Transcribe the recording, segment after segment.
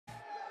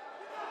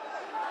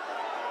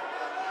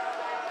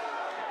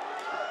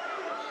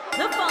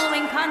The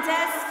following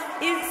contest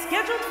is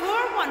scheduled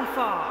for one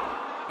fall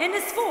and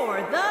is for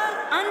the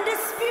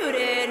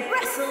Undisputed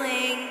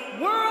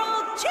Wrestling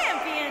World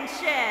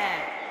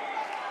Championship.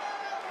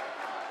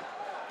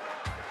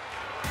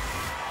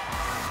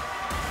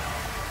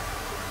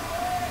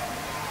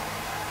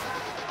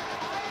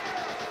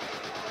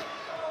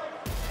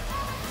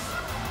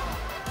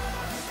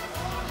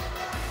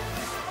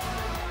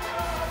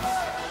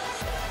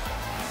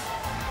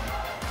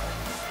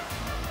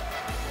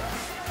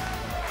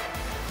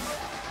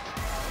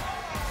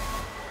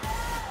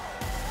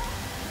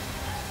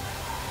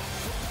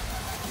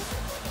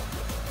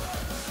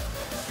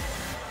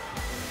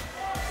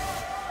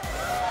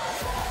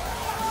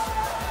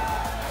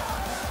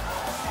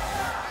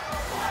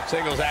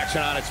 Singles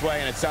action on its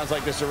way, and it sounds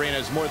like this arena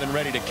is more than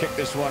ready to kick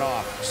this one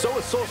off. So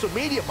is social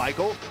media,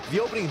 Michael.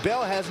 The opening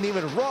bell hasn't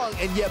even rung,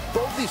 and yet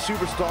both these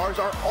superstars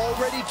are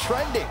already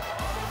trending.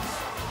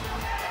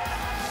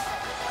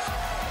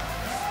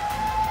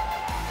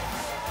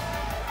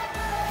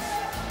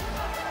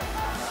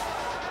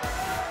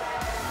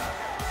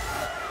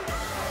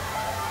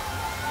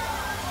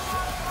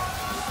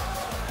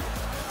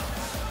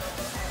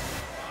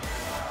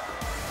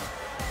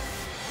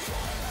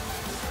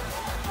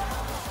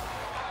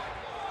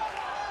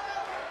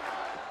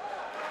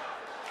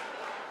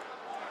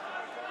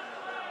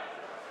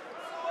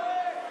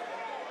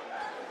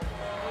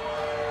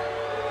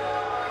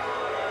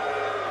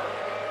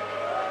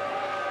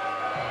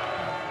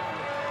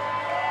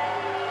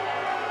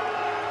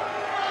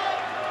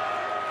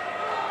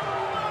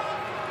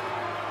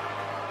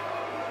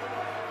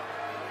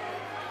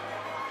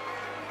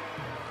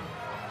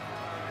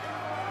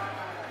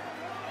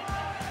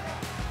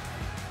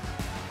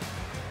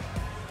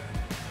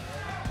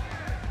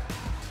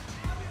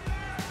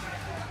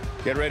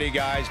 Get ready,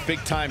 guys.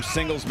 Big-time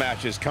singles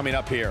matches coming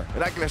up here.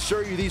 And I can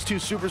assure you these two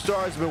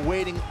superstars have been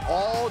waiting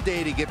all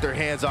day to get their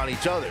hands on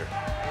each other.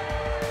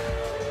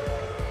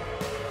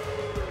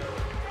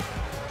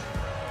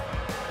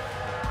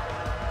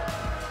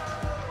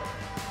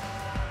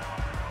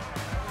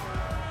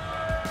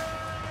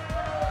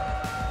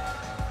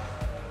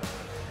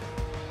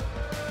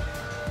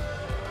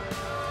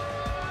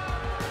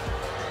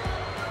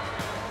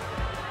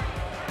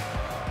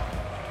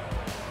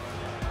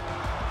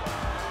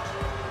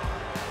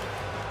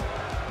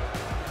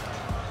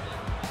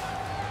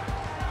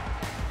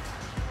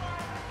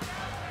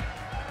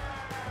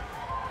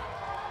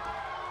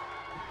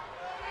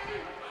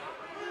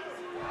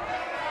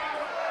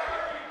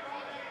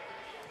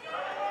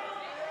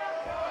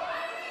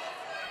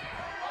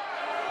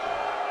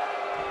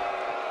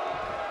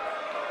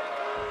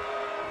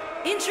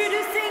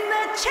 Introducing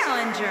the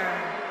challenger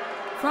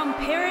from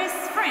Paris,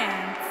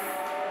 France,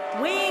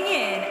 weighing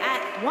in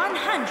at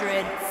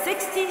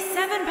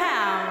 167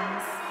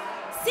 pounds,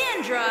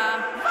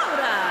 Senza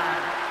Volto.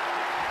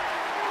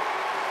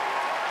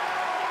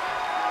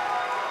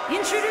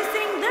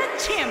 Introducing the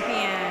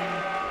champion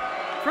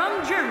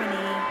from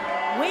Germany,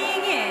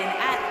 weighing in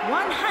at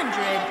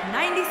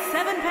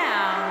 197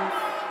 pounds,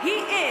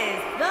 he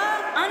is the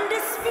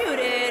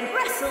Undisputed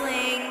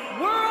Wrestling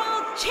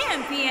World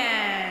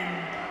Champion,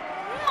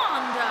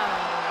 Moodo.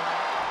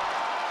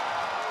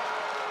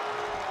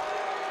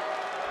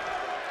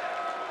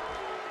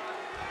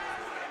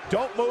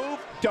 Don't move,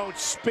 don't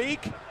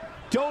speak,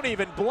 don't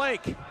even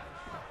blink.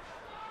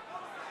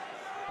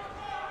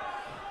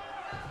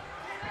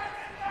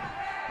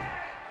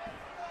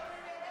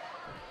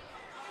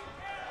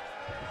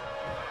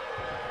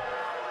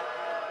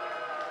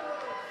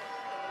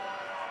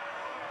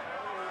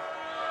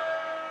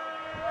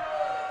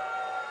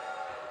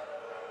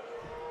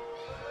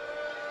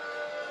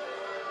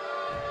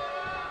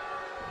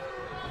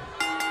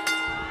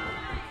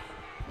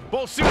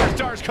 Both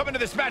superstars come into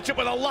this matchup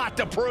with a lot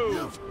to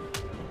prove.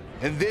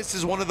 And this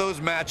is one of those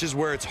matches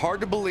where it's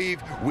hard to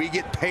believe we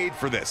get paid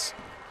for this.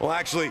 Well,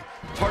 actually,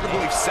 it's hard to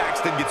believe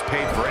Saxton gets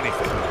paid for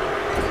anything.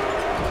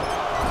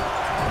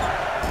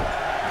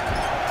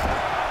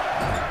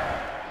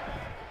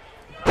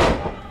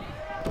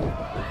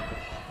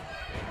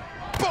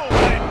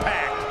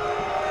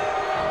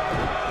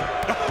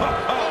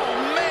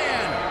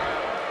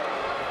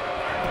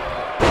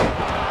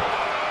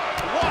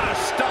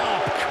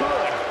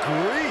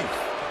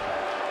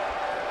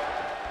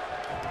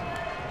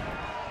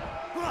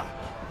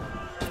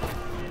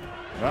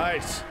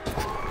 Nice.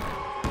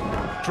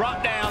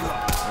 Drop down.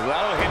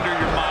 That'll hinder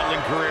your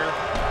modeling career.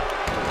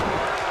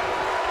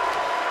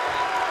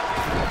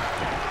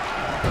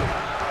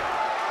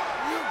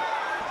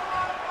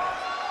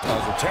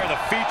 Tear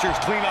the features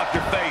clean off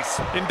your face.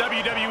 In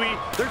WWE,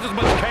 there's as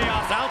much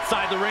chaos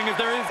outside the ring as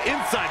there is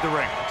inside the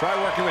ring. Try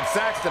working with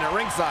Saxton at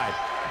ringside.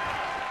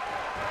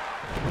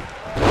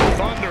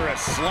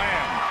 Thunderous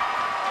slam.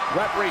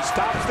 Referee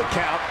stops the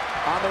count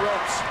on the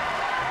ropes.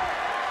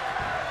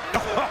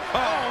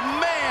 Oh,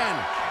 man!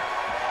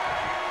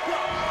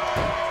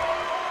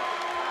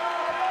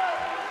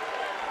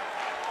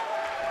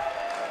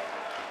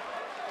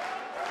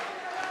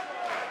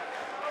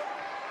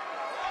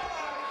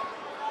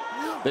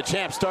 The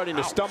champ's starting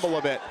to stumble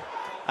a bit.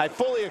 I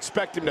fully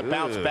expect him to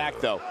bounce back,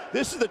 though.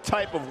 This is the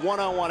type of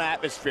one-on-one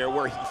atmosphere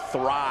where he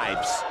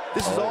thrives.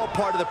 This is all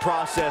part of the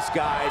process,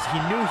 guys. He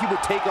knew he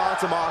would take on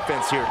some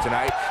offense here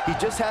tonight. He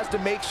just has to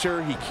make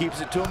sure he keeps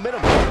it to a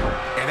minimum.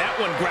 And that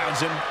one grounds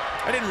him.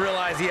 I didn't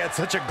realize he had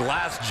such a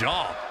glass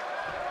jaw.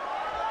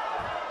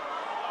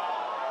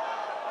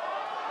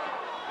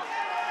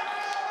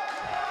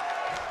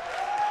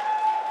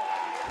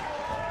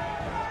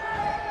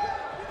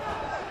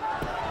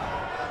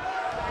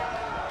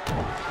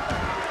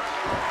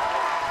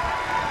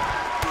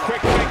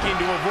 Quick thinking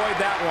to avoid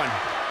that one.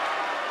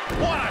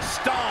 What a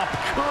stomp.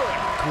 Good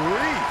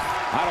grief.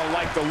 I don't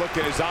like the look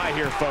in his eye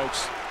here,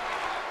 folks.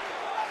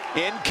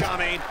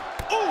 Incoming.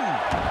 Ooh!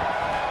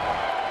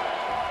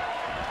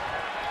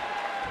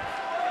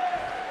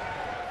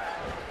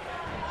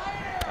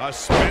 A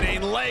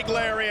spinning leg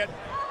lariat.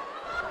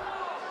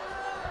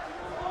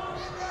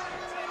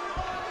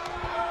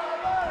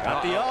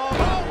 Got the arm.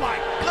 Oh my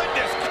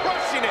goodness,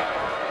 crushing it.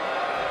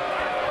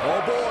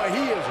 Oh boy,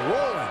 he is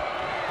rolling.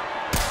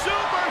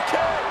 Super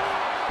kick.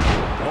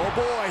 Oh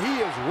boy, he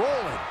is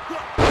rolling.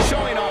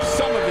 Showing off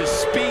some of his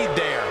speed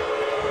there.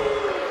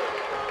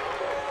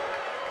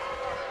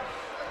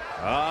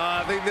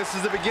 I think this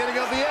is the beginning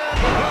of the end.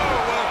 Oh,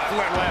 well,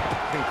 flip.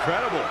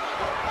 Incredible.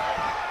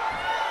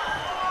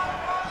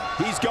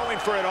 He's going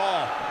for it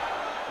all.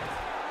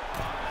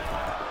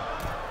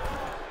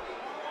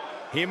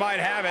 He might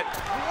have it.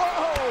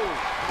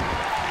 Whoa!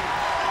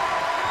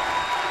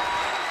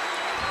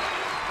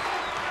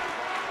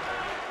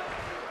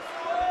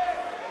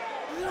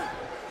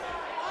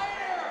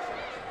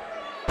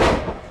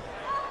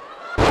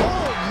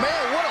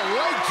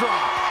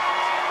 Drop.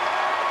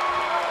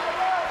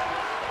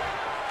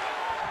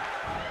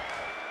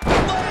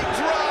 Leg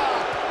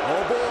drop.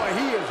 Oh boy,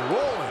 he is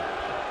rolling.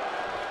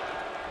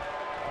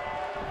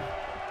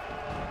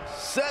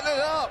 Setting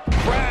it up.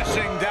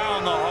 Crashing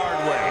down the hard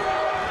way.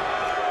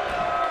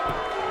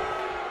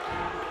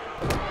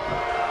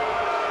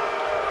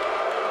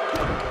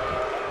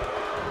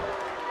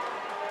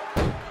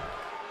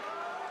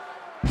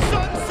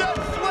 Sunset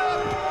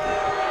flip.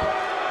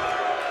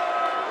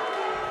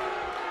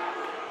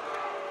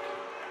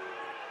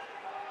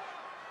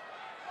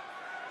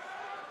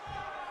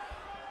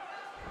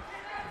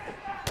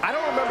 I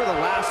don't remember the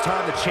last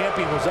time the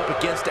champion was up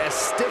against as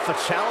stiff a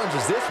challenge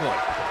as this one.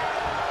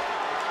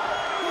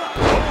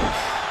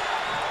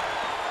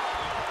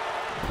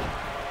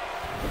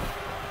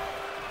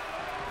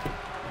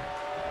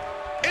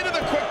 Into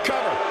the quick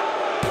cover.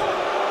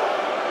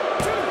 1,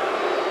 2,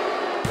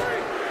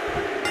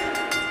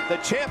 3.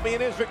 The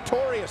champion is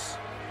victorious.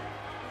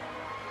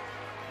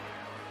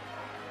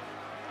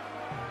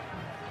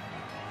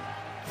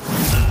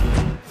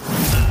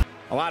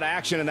 A lot of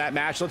action in that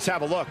match. Let's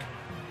have a look.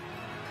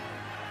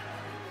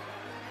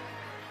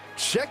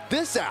 Check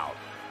this out.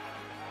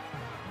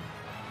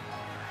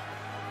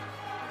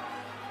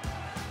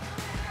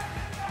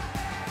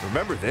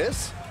 Remember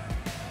this?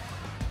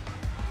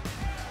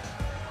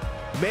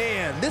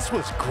 Man, this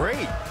was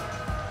great.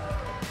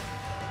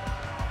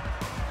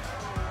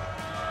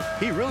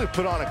 He really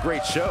put on a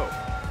great show.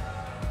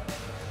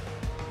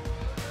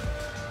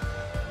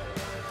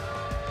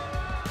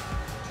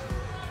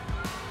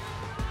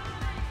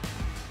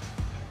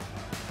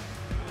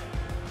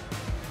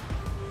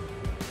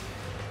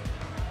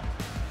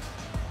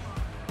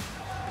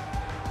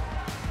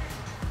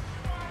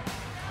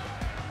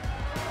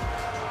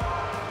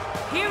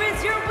 Here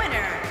is your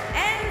winner,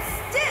 and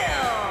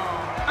still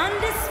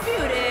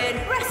undisputed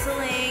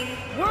wrestling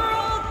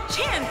world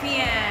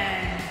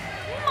champion,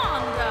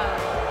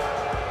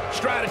 Moodo.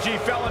 Strategy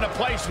fell into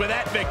place with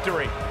that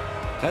victory.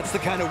 That's the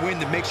kind of win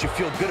that makes you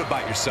feel good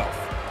about yourself.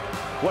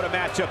 What a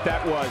matchup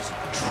that was.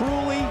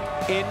 Truly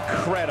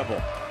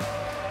incredible.